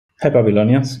Hi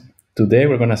Babylonians, today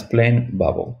we're going to explain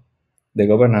BABL, the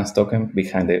governance token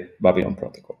behind the Babylon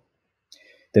protocol.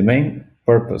 The main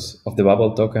purpose of the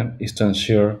BABL token is to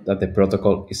ensure that the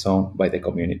protocol is owned by the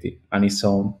community and is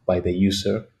owned by the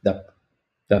user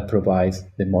that provides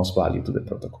the most value to the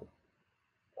protocol.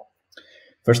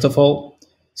 First of all,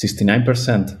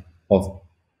 69% of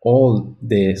all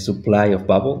the supply of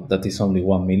BABL, that is only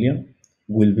 1 million,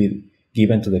 will be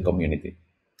given to the community.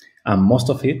 And most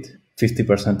of it,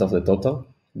 50% of the total,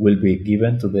 will be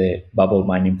given to the BABL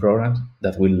mining program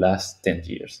that will last 10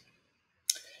 years.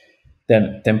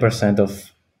 Then 10%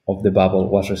 of the BABL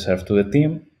was reserved to the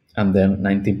team, and then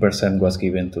 19% was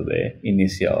given to the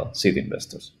initial seed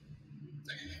investors.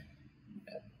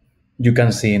 You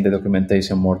can see in the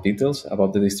documentation more details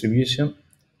about the distribution,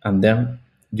 and then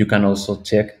you can also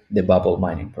check the BABL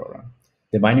mining program.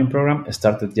 The mining program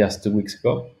started just 2 weeks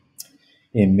ago,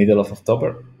 in middle of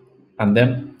October, and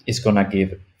then it's gonna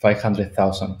give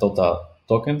 500,000 total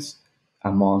tokens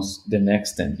amongst the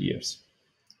next 10 years.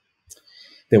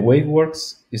 The way it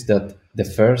works is that the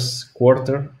first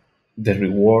quarter, the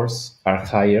rewards are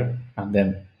higher, and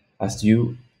then as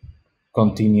you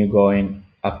continue going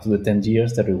up to the 10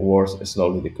 years, the rewards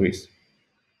slowly decrease.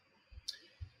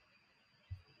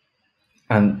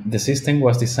 And the system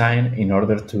was designed in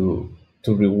order to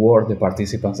reward the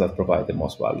participants that provide the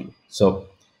most value. So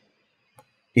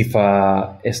if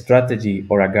a strategy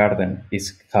or a garden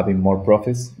is having more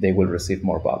profits, they will receive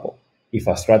more BABL. If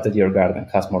a strategy or garden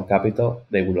has more capital,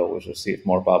 they will always receive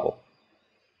more BABL.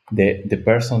 The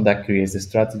person that creates the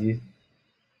strategy,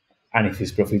 and if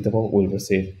it's profitable, will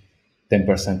receive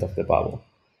 10% of the BABL.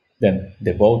 Then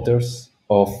the voters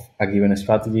of a given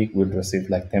strategy will receive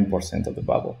like 10% of the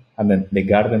BABL. And then the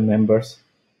garden members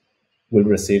will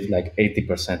receive like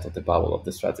 80% of the BABL of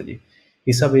the strategy.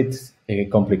 It's a bit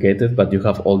complicated, but you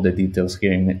have all the details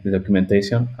here in the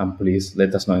documentation, and please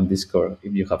let us know in Discord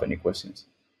if you have any questions.